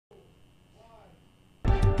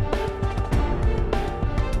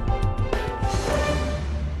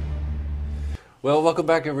Well, welcome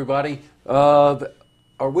back, everybody. Our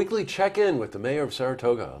weekly check-in with the mayor of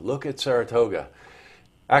Saratoga. Look at Saratoga.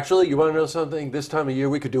 Actually, you want to know something? This time of year,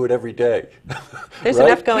 we could do it every day. There's right?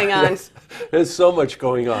 enough going on. There's so much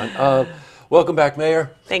going on. Welcome back, Mayor.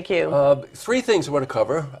 Thank you. Three things I want to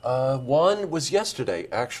cover. One was yesterday,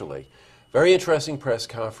 actually. Very interesting press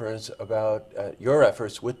conference about your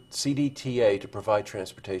efforts with CDTA to provide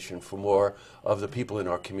transportation for more of the people in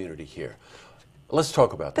our community here. Let's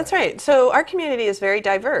talk about that. That's right. So our community is very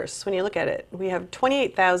diverse when you look at it. We have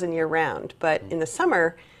 28,000 year-round, but in the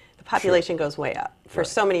summer, the population goes way up for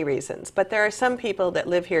so many reasons. But there are some people that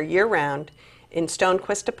live here year-round in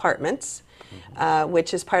Stonequist apartments,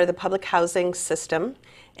 which is part of the public housing system.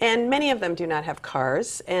 And many of them do not have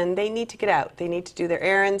cars, and they need to get out. They need to do their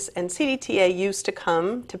errands, and CDTA used to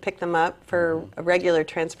come to pick them up for a regular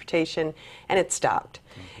transportation, and it stopped.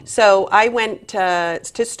 So I went to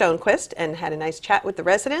Stonequist and had a nice chat with the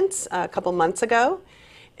residents a couple months ago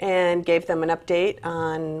and gave them an update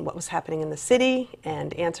on what was happening in the city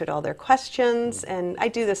and answered all their questions. And I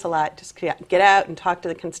do this a lot, just get out and talk to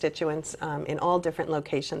the constituents in all different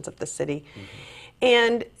locations of the city.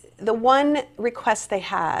 And the one request they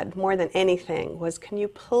had more than anything was, can you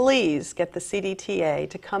please get the CDTA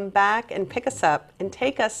to come back and pick us up and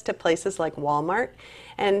take us to places like Walmart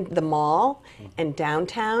and the mall and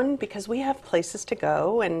downtown, because we have places to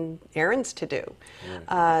go and errands to do.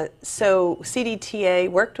 So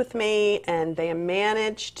CDTA worked with me, and they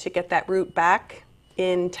managed to get that route back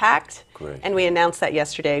intact. Great. And we announced that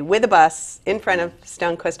yesterday with a bus in front of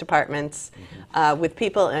Stonequist Apartments with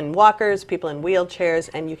people in walkers, people in wheelchairs,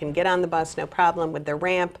 and you can get on the bus no problem with the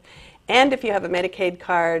ramp. And if you have a Medicaid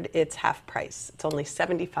card, it's half price. It's only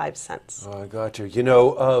 75 cents. Oh, I got you. You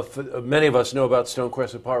know, many of us know about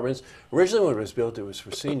Stonequest Apartments. Originally when it was built, it was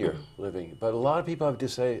for senior living, but a lot of people have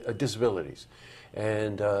disabilities.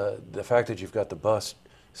 And the fact that you've got the bus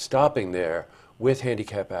stopping there with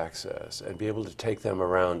handicap access and be able to take them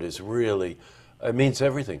around is really, it means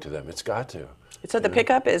everything to them. It's got to. So the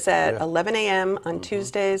pickup is at 11 a.m. on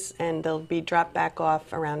Tuesdays, and they'll be dropped back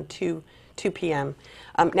off around 2 p.m.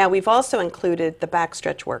 Now, we've also included the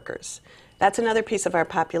backstretch workers. That's another piece of our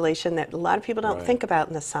population that a lot of people don't think about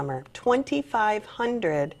in the summer.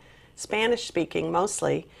 2,500 Spanish-speaking,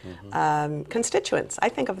 mostly, constituents. I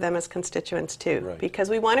think of them as constituents, too, because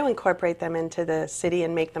we want to incorporate them into the city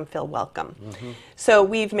and make them feel welcome. So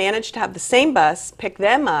we've managed to have the same bus pick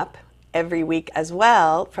them up every week as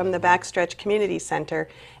well from the Backstretch Community Center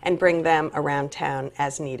and bring them around town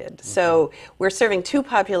as needed. So we're serving two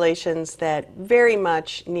populations that very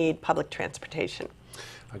much need public transportation.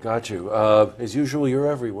 I got you. As usual, you're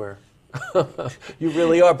everywhere. You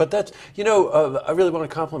really are. But that's, you know, I really want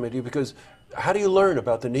to compliment you, because how do you learn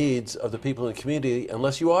about the needs of the people in the community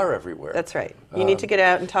unless you are everywhere? That's right. You need to get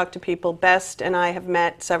out and talk to people. Best and I have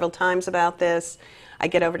met several times about this. I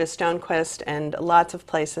get over to Stonequist and lots of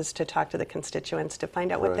places to talk to the constituents to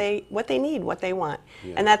find out what they need, what they want.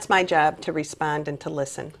 And that's my job, to respond and to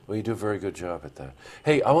listen. Well, you do a very good job at that.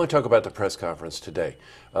 Hey, I want to talk about the press conference today.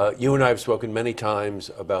 You and I have spoken many times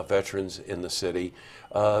about veterans in the city.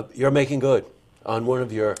 You're making good on one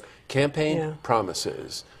of your campaign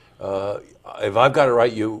promises. If I've got it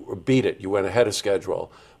right, you beat it. You went ahead of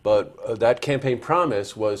schedule. But that campaign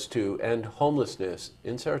promise was to end homelessness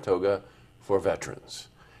in Saratoga for veterans.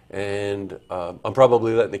 And I'm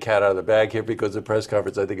probably letting the cat out of the bag here, because the press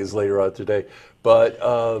conference, I think, is later on today. But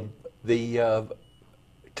tell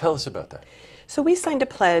us about that. So we signed a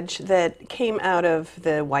pledge that came out of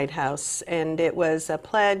the White House, and it was a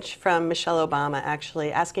pledge from Michelle Obama,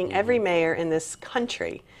 actually, asking every mayor in this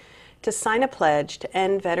country to sign a pledge to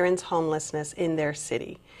end veterans' homelessness in their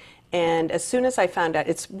city. And as soon as I found out,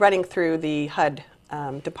 it's running through the HUD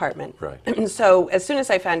department. So as soon as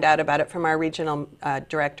I found out about it from our regional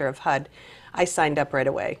director of HUD, I signed up right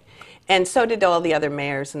away. And so did all the other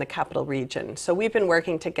mayors in the capital region. So we've been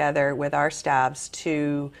working together with our staffs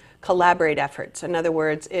to collaborate efforts. In other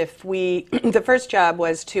words, if the first job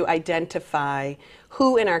was to identify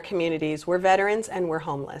who in our communities were veterans and were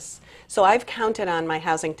homeless. So I've counted on my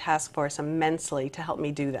housing task force immensely to help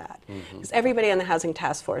me do that. Because everybody on the housing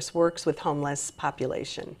task force works with homeless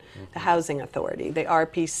population. The Housing Authority, the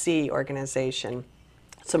RPC organization,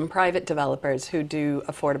 some private developers who do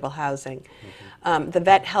affordable housing. The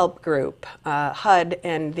Vet Help Group, HUD,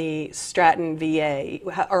 and the Stratton VA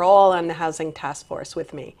are all on the housing task force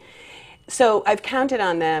with me. So I've counted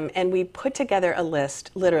on them, and we put together a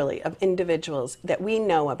list, literally, of individuals that we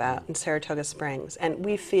know about in Saratoga Springs, and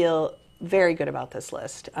we feel very good about this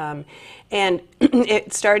list. And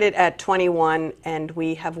it started at 21, and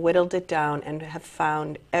we have whittled it down and have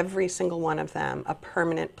found every single one of them a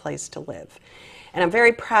permanent place to live. And I'm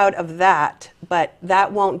very proud of that, but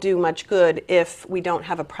that won't do much good if we don't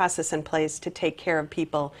have a process in place to take care of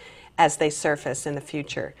people as they surface in the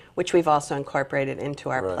future, which we've also incorporated into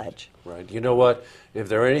our pledge. Right. You know what? If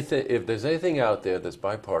there's anything out there that's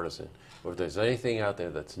bipartisan, or if there's anything out there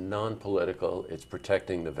that's non-political, it's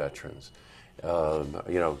protecting the veterans.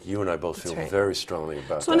 You know, you and I both feel very strongly about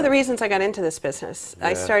that. It's one of the reasons I got into this business.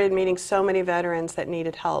 I started meeting so many veterans that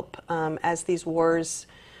needed help as these wars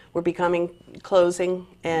were closing,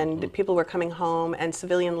 and people were coming home, and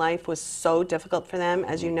civilian life was so difficult for them.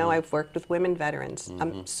 As you know, I've worked with women veterans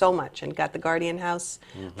so much, and got the Guardian House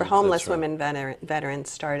for homeless women veterans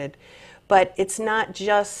started. But it's not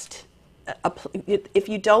just, if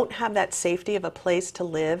you don't have that safety of a place to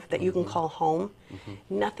live that you can call home,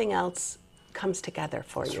 nothing else comes together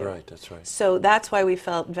for you. That's right, that's right. So that's why we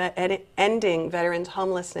felt ending veterans'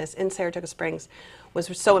 homelessness in Saratoga Springs was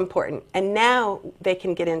so important. And now they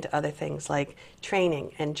can get into other things like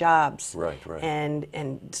training and jobs,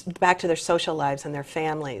 and back to their social lives and their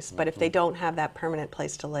families. But if they don't have that permanent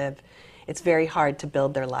place to live, it's very hard to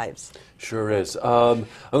build their lives. Sure is. I'm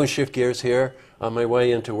going to shift gears here on my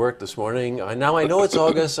way into work this morning. Now I know it's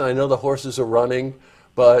August, and I know the horses are running,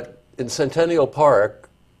 but in Centennial Park,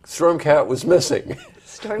 Stormcat was missing.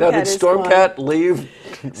 Now, did Stormcat leave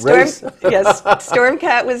race? Yes,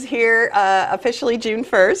 Stormcat was here officially June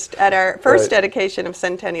 1st at our first dedication of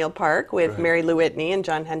Centennial Park with Mary Lou Whitney and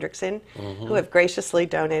John Hendrickson, who have graciously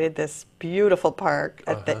donated this beautiful park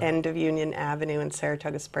at the end of Union Avenue in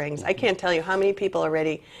Saratoga Springs. I can't tell you how many people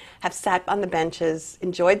already have sat on the benches,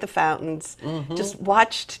 enjoyed the fountains, just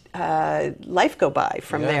watched life go by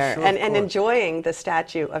from there, and enjoying the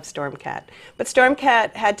statue of Stormcat. But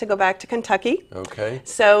Stormcat had to go back to Kentucky. Okay.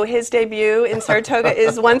 So his debut in Saratoga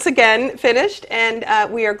is once again finished,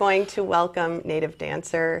 and we are going to welcome Native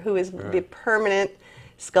Dancer, who is the permanent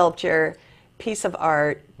sculpture, piece of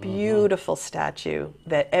art, beautiful statue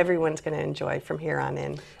that everyone's going to enjoy from here on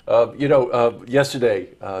in. You know, yesterday,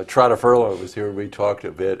 Trotter Furlow was here, and we talked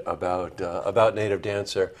a bit about Native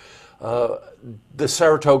Dancer. The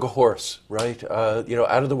Saratoga horse, right? You know,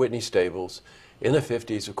 out of the Whitney stables in the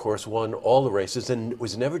 50s, of course, won all the races and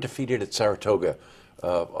was never defeated at Saratoga.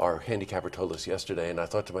 Our handicapper told us yesterday, and I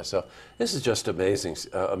thought to myself, this is just amazing,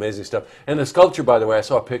 amazing stuff. And the sculpture, by the way, I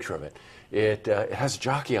saw a picture of it. It has a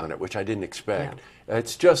jockey on it, which I didn't expect. Yeah.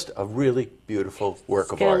 It's just a really beautiful work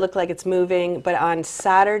of art. It's going to look like it's moving, but on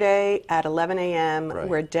Saturday at 11 a.m.,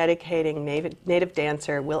 we're dedicating Native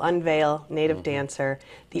Dancer. We'll unveil Native Dancer.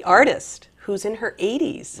 The artist, who's in her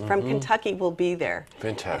 80s, from Kentucky, will be there.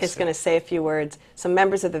 Fantastic. Is going to say a few words. Some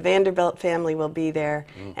members of the Vanderbilt family will be there.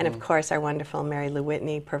 And of course, our wonderful Mary Lou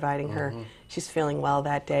Whitney, providing her, she's feeling well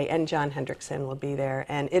that day, and John Hendrickson will be there.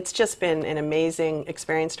 And it's just been an amazing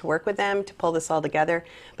experience to work with them, to pull this all together.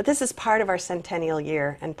 But this is part of our centennial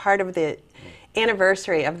year, and part of the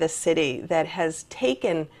anniversary of this city that has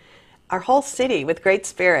taken our whole city with great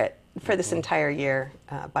spirit for this entire year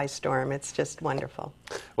by storm. It's just wonderful.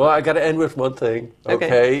 Well, I got to end with one thing.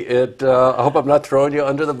 Okay, I hope I'm not throwing you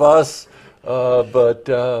under the bus, but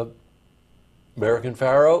American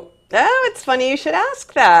Pharoah. Oh, it's funny you should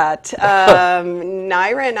ask that.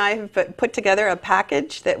 Naira and I have put together a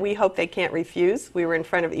package that we hope they can't refuse. We were in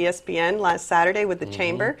front of ESPN last Saturday with the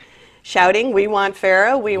chamber, shouting, "We want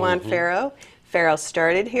Pharoah, we want Pharoah." Pharoah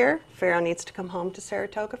started here. Pharoah needs to come home to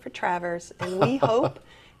Saratoga for Travers, and we hope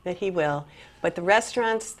that he will. But the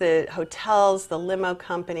restaurants, the hotels, the limo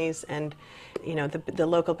companies, and you know the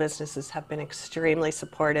local businesses have been extremely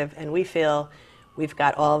supportive, and we feel we've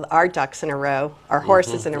got all our ducks in a row, our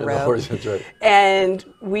horses in a row. Horses, right. And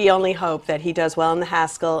we only hope that he does well in the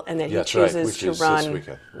Haskell and that he chooses to run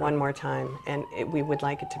one more time. And we would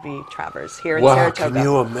like it to be Travers here in Saratoga. Wow, can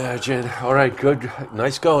you imagine? All right, good,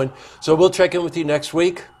 nice going. So we'll check in with you next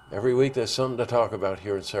week. Every week there's something to talk about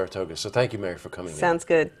here in Saratoga. So thank you, Mary, for coming in. Sounds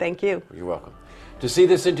good. Thank you. You're welcome. To see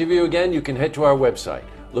this interview again, you can head to our website,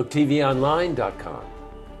 looktvonline.com.